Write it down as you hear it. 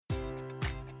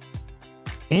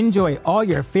Enjoy all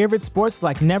your favorite sports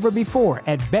like never before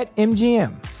at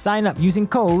BetMGM. Sign up using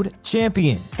code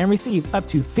CHAMPION and receive up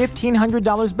to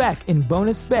 $1,500 back in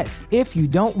bonus bets if you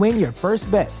don't win your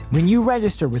first bet. When you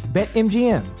register with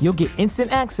BetMGM, you'll get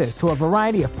instant access to a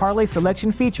variety of parlay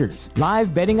selection features,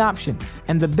 live betting options,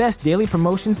 and the best daily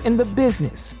promotions in the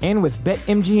business. And with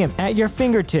BetMGM at your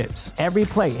fingertips, every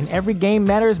play and every game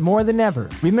matters more than ever.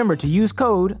 Remember to use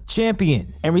code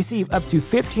CHAMPION and receive up to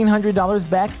 $1,500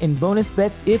 back in bonus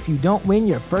bets if you don't win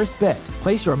your first bet.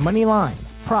 Place your money line,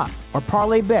 prop, or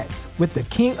parlay bets with the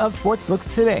king of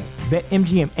sportsbooks today.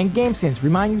 BetMGM and GameSense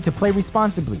remind you to play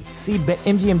responsibly. See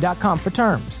BetMGM.com for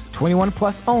terms. 21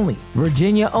 plus only.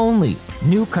 Virginia only.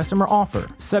 New customer offer.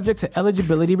 Subject to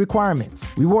eligibility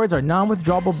requirements. Rewards are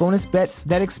non-withdrawable bonus bets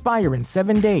that expire in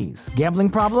 7 days. Gambling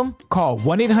problem? Call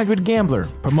 1-800-GAMBLER.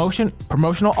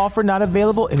 Promotional offer not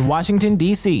available in Washington,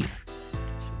 D.C.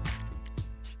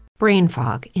 Brain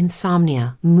fog,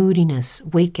 insomnia, moodiness,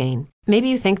 weight gain. Maybe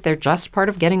you think they're just part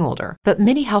of getting older, but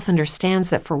MIDI Health understands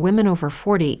that for women over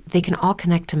 40, they can all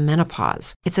connect to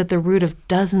menopause. It's at the root of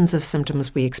dozens of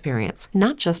symptoms we experience,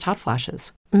 not just hot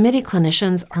flashes. MIDI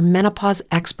clinicians are menopause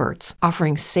experts,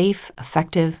 offering safe,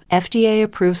 effective,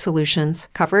 FDA-approved solutions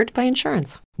covered by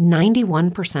insurance.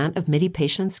 91% of MIDI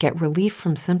patients get relief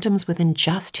from symptoms within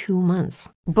just 2 months.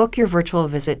 Book your virtual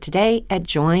visit today at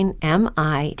joinmidi.com.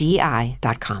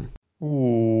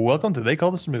 Welcome to They Call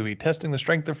This a Movie, testing the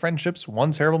strength of friendships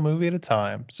one terrible movie at a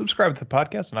time. Subscribe to the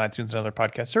podcast on iTunes and other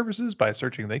podcast services by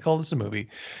searching They Call This a Movie.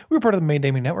 We're part of the Main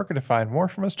Damie Network, and to find more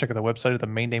from us, check out the website at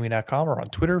themaindamie.com or on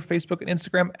Twitter, Facebook, and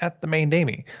Instagram at The Main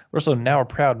Damie. We're also now a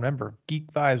proud member of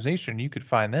Geek Vibes Nation. You could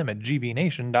find them at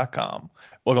gbnation.com.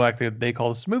 Welcome back to They Call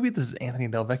This a Movie. This is Anthony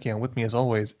Del Vecchio, and with me as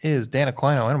always is Dan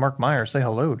Aquino and Mark Meyer. Say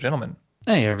hello, gentlemen.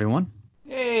 Hey, everyone.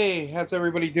 Hey, how's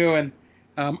everybody doing?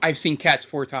 I've seen Cats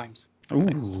 4 times. Ooh.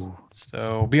 Nice.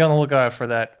 So be on the lookout for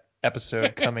that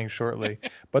episode coming shortly.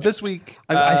 But this week...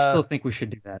 I still think we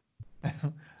should do that.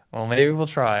 Well, maybe we'll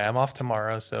try. I'm off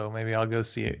tomorrow, so maybe I'll go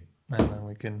see it, and then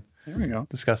we can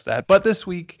discuss that. But this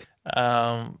week,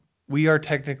 we are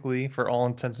technically, for all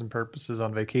intents and purposes,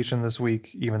 on vacation this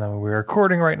week, even though we're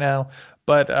recording right now.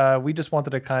 But we just wanted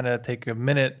to kind of take a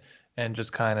minute and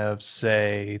just kind of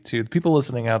say to the people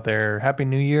listening out there, Happy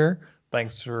New Year.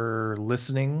 Thanks for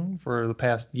listening for the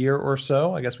past year or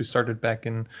so. I guess we started back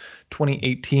in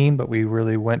 2018, but we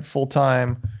really went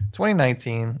full-time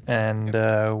 2019,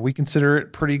 and we consider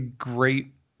it pretty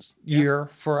great year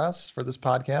for us for this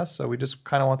podcast. So we just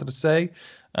kind of wanted to say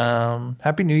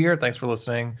Happy New Year. Thanks for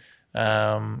listening.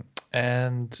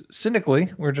 And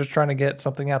cynically, we're just trying to get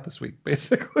something out this week,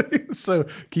 basically. So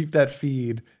keep that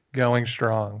feed going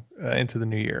strong into the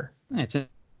new year. It's an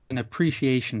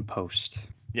appreciation post.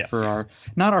 Yes. For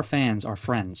not our fans, our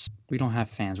friends. We don't have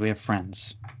fans, we have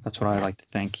friends. That's what I like to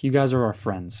think. You guys are our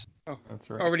friends. Oh, that's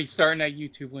right. Already starting that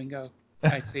YouTube lingo.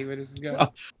 I see where this is going.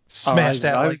 Smash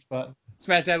that like button.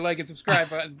 Smash that like and subscribe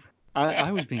button. I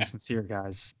was being sincere,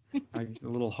 guys. A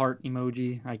little heart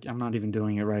emoji. I'm not even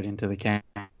doing it right into the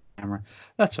camera.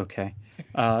 That's okay.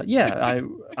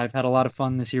 I've had a lot of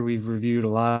fun this year. We've reviewed a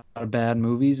lot of bad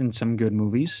movies and some good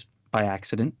movies by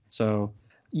accident. So,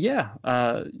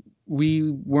 we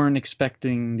weren't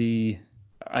expecting the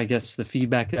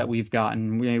feedback that we've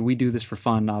gotten. We do this for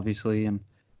fun, obviously, and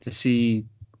to see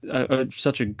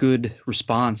such a good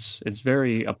response, it's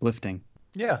very uplifting.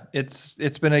 Yeah, it's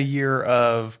been a year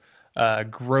of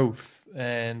growth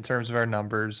in terms of our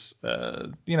numbers.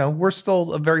 We're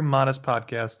still a very modest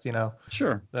podcast,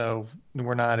 Sure. So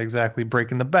we're not exactly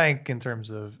breaking the bank in terms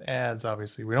of ads.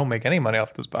 Obviously, we don't make any money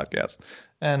off this podcast,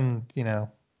 and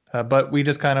but we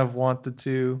just kind of wanted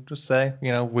to just say,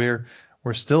 we're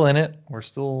still in it. We're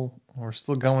still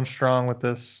going strong with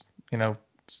this.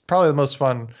 It's probably the most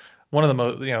fun. One of the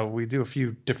most, we do a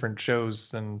few different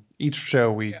shows, and each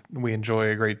show we enjoy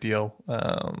a great deal.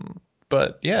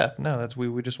 But yeah, no, that's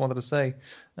we just wanted to say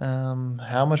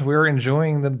how much we're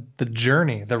enjoying the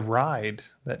journey, the ride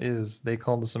that is They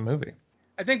Called This a Movie.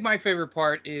 I think my favorite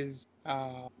part is,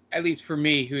 at least for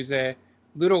me, who's a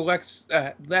little less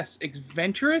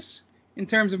adventurous in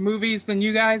terms of movies than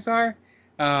you guys are,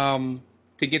 to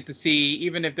get to see,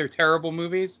 even if they're terrible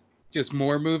movies, just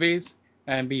more movies,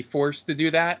 and be forced to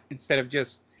do that instead of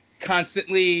just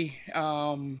constantly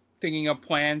thinking up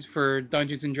plans for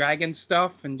Dungeons and Dragons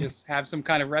stuff and just have some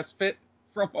kind of respite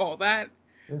from all that,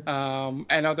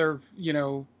 and other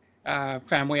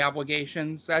family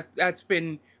obligations. That's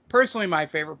been personally my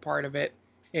favorite part of it.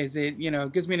 Is it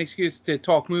gives me an excuse to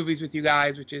talk movies with you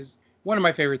guys, which is one of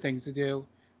my favorite things to do,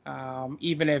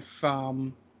 even if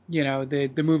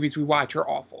the movies we watch are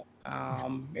awful.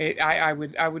 I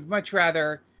would much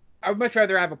rather I would much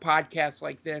rather have a podcast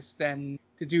like this than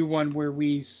to do one where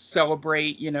we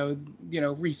celebrate,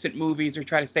 recent movies or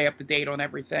try to stay up to date on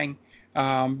everything.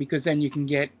 Because then you can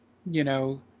get,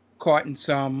 caught in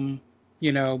some,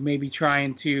 maybe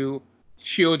trying to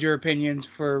shield your opinions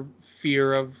for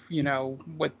fear of,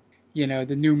 what,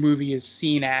 the new movie is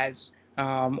seen as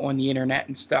on the internet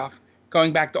and stuff.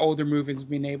 Going back to older movies,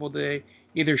 being able to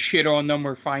either shit on them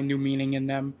or find new meaning in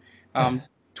them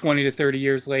 20 to 30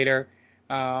 years later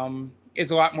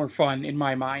is a lot more fun in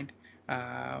my mind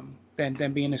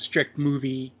than being a strict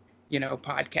movie,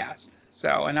 podcast.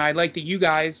 So, and I like that you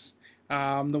guys,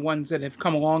 the ones that have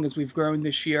come along as we've grown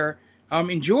this year,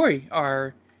 enjoy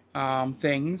our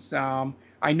things.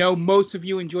 I know most of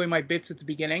you enjoy my bits at the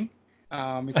beginning.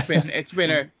 It's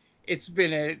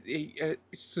been a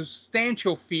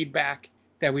substantial feedback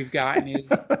that we've gotten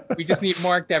is we just need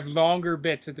Mark to have longer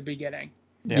bits at the beginning.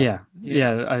 Yeah.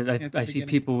 I see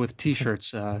people with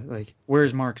T-shirts like,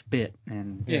 "Where's Mark's bit?"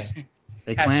 and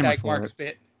they clamor for Mark's it.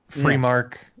 Bit. Free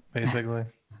Mark, basically.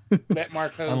 Let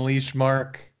Mark host. Unleash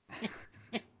Mark.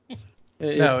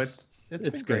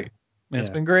 It's great. It's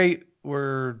been great.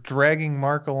 We're dragging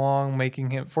Mark along,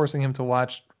 forcing him to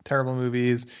watch terrible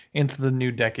movies into the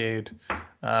new decade.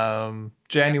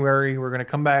 January, we're gonna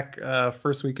come back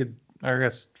first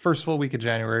full week of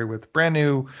January with brand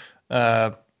new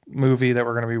movie that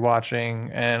we're going to be watching.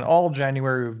 And all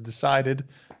January we've decided,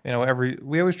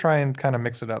 we always try and kind of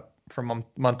mix it up from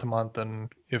month to month, and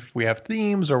if we have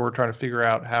themes or we're trying to figure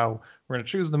out how we're going to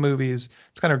choose the movies,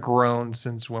 it's kind of grown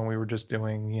since when we were just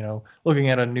doing, looking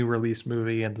at a new release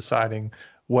movie and deciding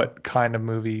what kind of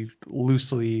movie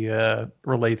loosely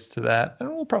relates to that. And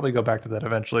we'll probably go back to that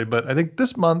eventually, but I think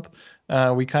this month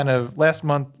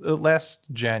last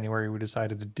January we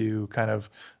decided to do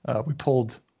we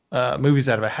pulled movies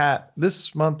out of a hat.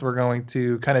 This month we're going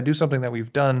to kind of do something that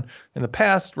we've done in the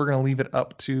past. We're going to leave it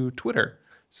up to Twitter.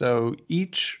 So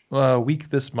each week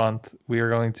this month we are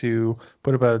going to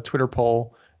put up a Twitter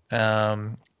poll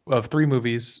of 3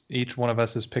 movies. Each one of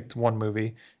us has picked one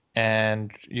movie, and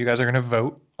you guys are going to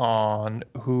vote on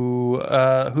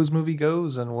whose movie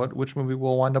goes and which movie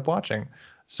we'll wind up watching.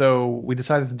 So we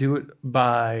decided to do it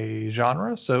by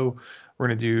genre. So we're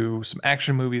going to do some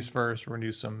action movies first. We're going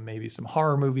to do maybe some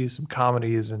horror movies, some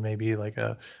comedies, and maybe like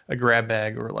a grab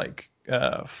bag or like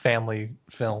family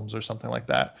films or something like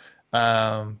that.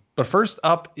 But first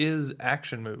up is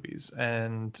action movies.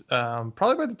 And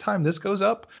probably by the time this goes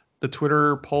up, the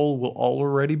Twitter poll will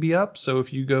already be up. So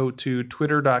if you go to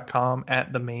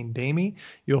twitter.com/themaindamie,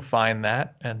 you'll find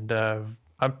that. And I'm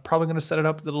probably going to set it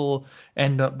up that it'll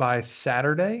end up by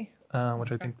Saturday,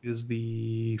 which I think is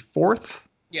the 4th.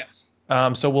 Yes.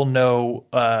 So we'll know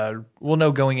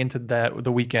going into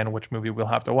the weekend which movie we'll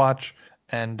have to watch,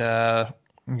 and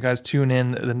you guys tune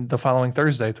in the following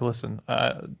Thursday to listen.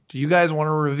 Do you guys want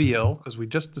to reveal, because we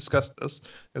just discussed this, you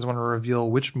guys want to reveal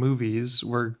which movies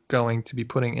we're going to be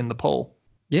putting in the poll?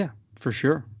 Yeah, for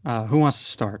sure. Who wants to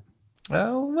start?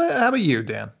 Well, how about you,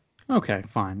 Dan? Okay,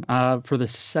 fine. For the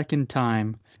second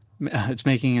time, it's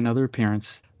making another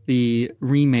appearance. The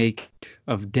remake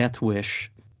of Death Wish,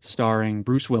 starring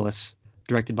Bruce Willis,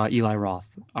 directed by Eli Roth.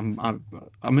 I'm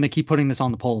going to keep putting this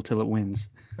on the poll till it wins.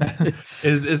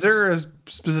 Is there a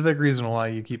specific reason why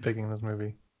you keep picking this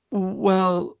movie?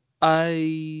 Well,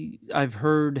 I've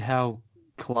heard how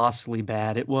colossally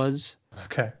bad it was.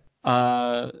 Okay.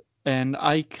 And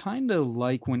I kind of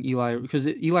like when because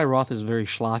Eli Roth is very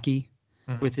schlocky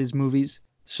with his movies.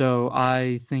 So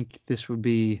I think this would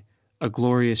be a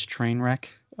glorious train wreck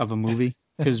of a movie,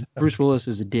 because Bruce Willis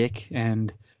is a dick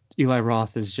and Eli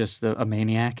Roth is just a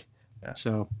maniac. Yeah.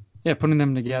 So, yeah, putting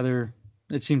them together,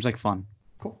 it seems like fun.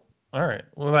 Cool. All right.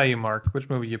 What about you, Mark? Which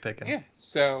movie are you picking? Yeah.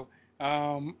 So,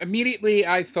 immediately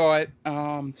I thought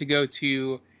to go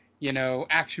to,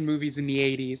 action movies in the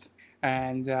 80s.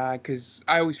 And because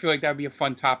I always feel like that would be a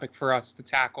fun topic for us to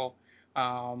tackle.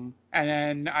 And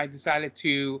then I decided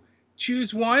to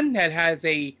choose one that has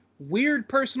a weird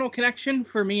personal connection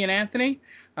for me and Anthony.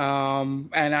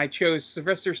 And I chose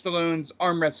Sylvester Stallone's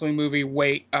arm wrestling movie,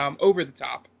 Over the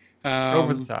Top.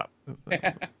 Over the Top.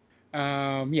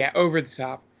 Yeah, Over the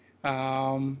Top.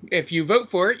 If you vote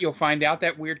for it, you'll find out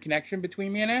that weird connection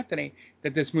between me and Anthony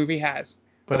that this movie has.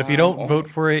 But if you don't vote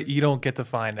for it, you don't get to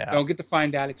find out. Don't get to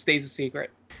find out. It stays a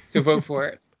secret. So vote for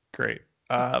it. Great.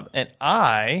 And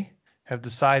I have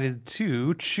decided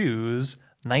to choose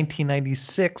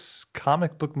 1996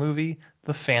 comic book movie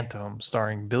The Phantom,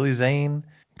 starring Billy Zane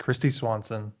and Kristy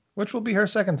Swanson, which will be her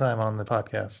second time on the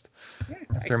podcast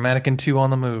after Mannequin 2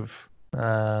 on the Move.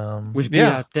 Which be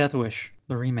Death Wish,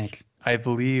 the remake. I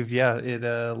believe,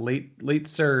 it late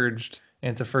surged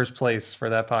into first place for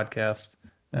that podcast.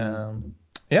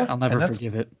 Yeah, I'll never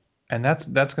forgive it. And that's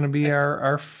going to be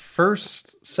our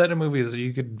first set of movies that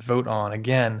you could vote on.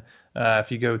 Again,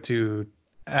 if you go to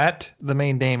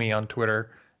 @themaindamie on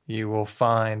Twitter, you will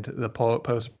find the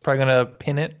post. Probably going to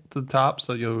pin it to the top,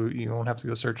 so you won't have to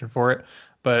go searching for it.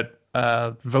 But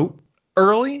vote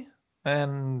early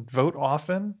and vote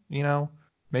often.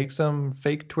 Make some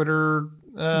fake Twitter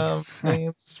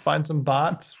names, find some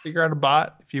bots, figure out a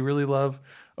bot if you really love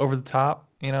over the top.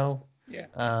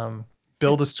 Yeah.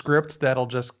 Build a script that'll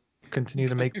just continue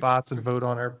to make bots and vote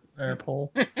on our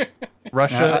poll.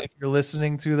 Russia, if you're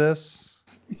listening to this,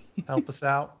 help us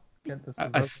out. Get this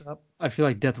votes up. I feel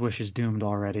like Death Wish is doomed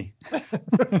already.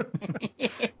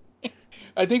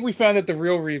 I think we found out the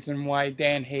real reason why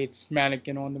Dan hates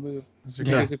Mannequin on the Move.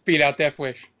 Because it beat out Death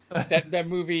Wish. That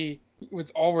movie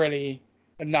was already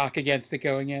a knock against it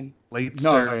going in. Late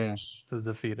surge to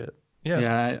defeat it.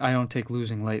 Yeah, I don't take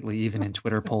losing lightly, even in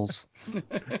Twitter polls.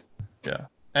 Yeah.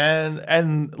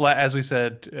 And as we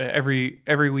said,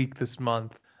 every week this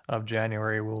month of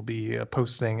January we'll be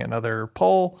posting another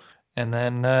poll, and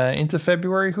then into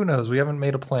February, who knows? We haven't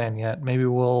made a plan yet. Maybe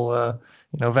we'll,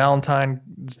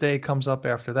 Valentine's Day comes up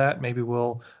after that. Maybe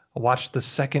we'll watch the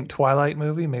second Twilight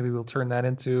movie. Maybe we'll turn that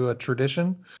into a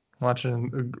tradition.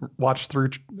 Watch through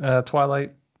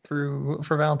Twilight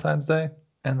for Valentine's Day,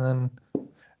 and then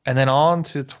on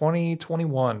to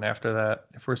 2021 after that,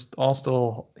 if we're all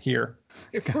still here.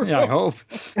 I hope.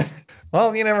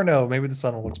 Well, you never know. Maybe the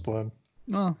sun will explode.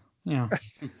 Well,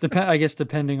 I guess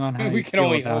depending on how you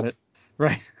feel about it.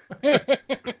 Right.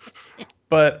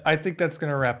 But I think that's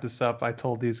going to wrap this up. I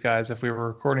told these guys if we were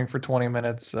recording for 20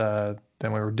 minutes, then we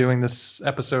were doing this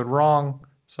episode wrong.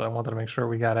 So I wanted to make sure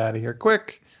we got out of here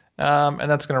quick. And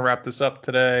that's going to wrap this up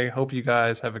today. Hope you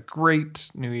guys have a great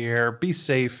new year. Be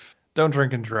safe. Don't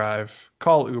drink and drive.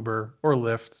 Call Uber or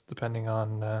Lyft, depending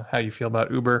on how you feel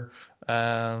about Uber.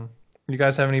 You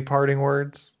guys have any parting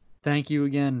words? Thank you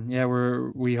again. Yeah,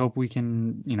 we hope we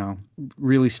can,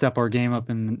 really step our game up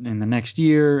in the next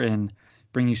year and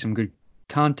bring you some good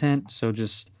content. So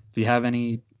just if you have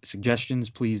any suggestions,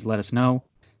 please let us know.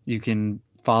 You can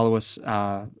follow us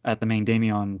at The Main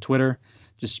Damie on Twitter.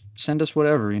 Just send us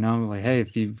whatever, like, hey,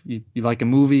 if you like a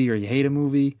movie or you hate a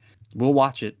movie, we'll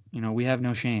watch it. We have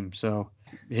no shame. So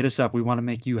hit us up. We want to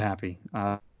make you happy.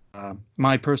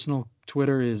 My personal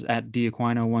Twitter is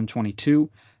 @DAquino122.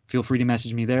 Feel free to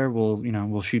message me there.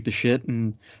 We'll shoot the shit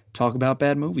and talk about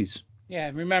bad movies. Yeah,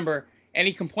 and remember,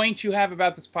 any complaints you have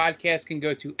about this podcast can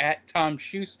go to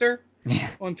 @TomSchuster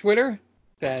on Twitter.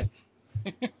 Okay.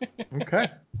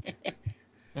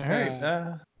 All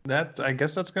right. I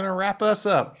guess that's gonna wrap us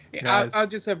up. I'll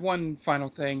just have one final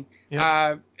thing.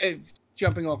 Yep.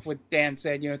 Jumping off what Dan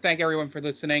said, thank everyone for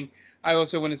listening. I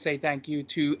also want to say thank you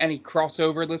to any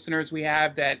crossover listeners we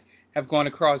have that have gone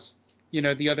across,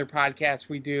 the other podcasts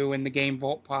we do in the Game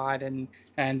Vault Pod and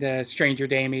Stranger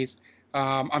Damies.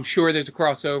 I'm sure there's a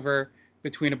crossover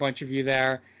between a bunch of you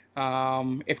there.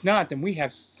 If not, then we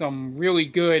have some really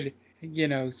good,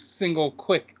 single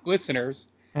quick listeners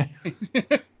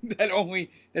that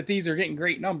these are getting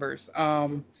great numbers.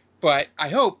 But I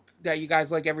hope that you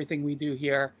guys like everything we do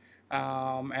here.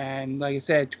 And like I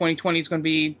said, 2020 is going to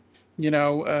be,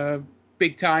 a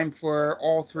big time for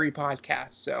all three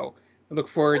podcasts. So I look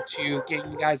forward to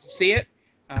getting you guys to see it.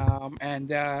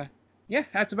 That's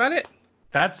about it.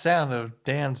 That sound of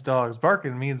Dan's dogs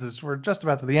barking means we're just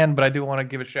about to the end, but I do want to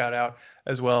give a shout out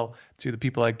as well to the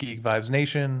people at Geek Vibes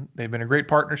Nation. They've been a great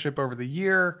partnership over the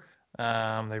year.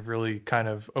 They've really kind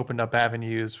of opened up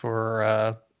avenues for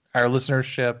our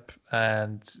listenership,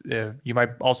 and you might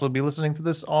also be listening to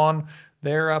this on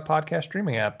their podcast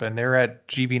streaming app, and they're at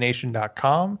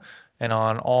gbnation.com and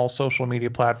on all social media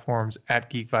platforms at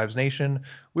Geek Vibes Nation.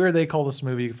 We're They Call This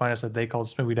Movie. You can find us at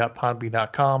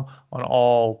theycallthismovie.podbean.com on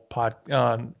all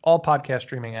podcast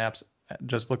streaming apps.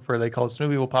 Just look for They Call This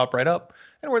Movie. We'll pop right up.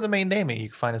 And we're The Main Damie. You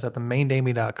can find us at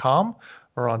themaindamie.com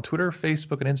or on Twitter,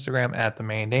 Facebook, and Instagram at The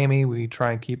Main Damie. We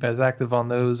try and keep as active on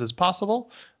those as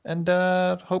possible, and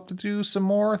hope to do some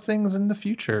more things in the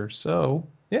future. So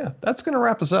yeah, that's going to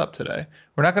wrap us up today.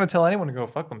 We're not going to tell anyone to go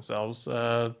fuck themselves,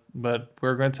 but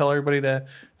we're going to tell everybody to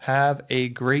have a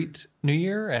great new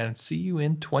year and see you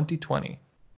in 2020.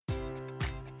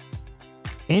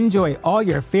 Enjoy all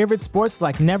your favorite sports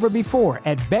like never before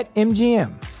at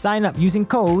BetMGM. Sign up using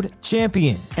code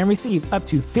CHAMPION and receive up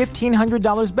to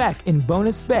 $1,500 back in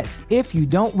bonus bets if you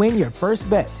don't win your first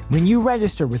bet. When you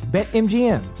register with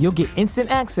BetMGM, you'll get instant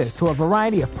access to a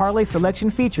variety of parlay selection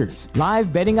features,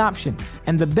 live betting options,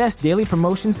 and the best daily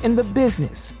promotions in the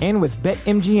business. And with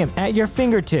BetMGM at your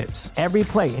fingertips, every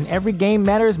play and every game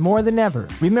matters more than ever.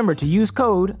 Remember to use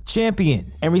code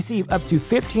CHAMPION and receive up to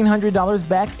 $1,500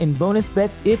 back in bonus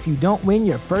bets if you don't win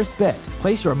your first bet.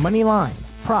 Place your money line,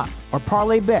 prop, or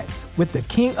parlay bets with the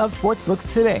king of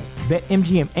sportsbooks today.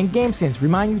 BetMGM and GameSense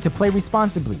remind you to play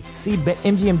responsibly. See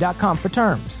BetMGM.com for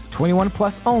terms. 21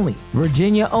 plus only.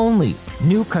 Virginia only.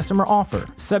 New customer offer.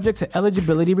 Subject to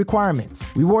eligibility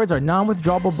requirements. Rewards are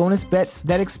non-withdrawable bonus bets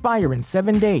that expire in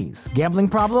 7 days. Gambling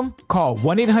problem? Call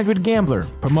 1-800-GAMBLER.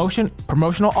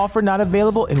 Promotional offer not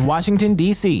available in Washington,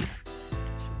 D.C.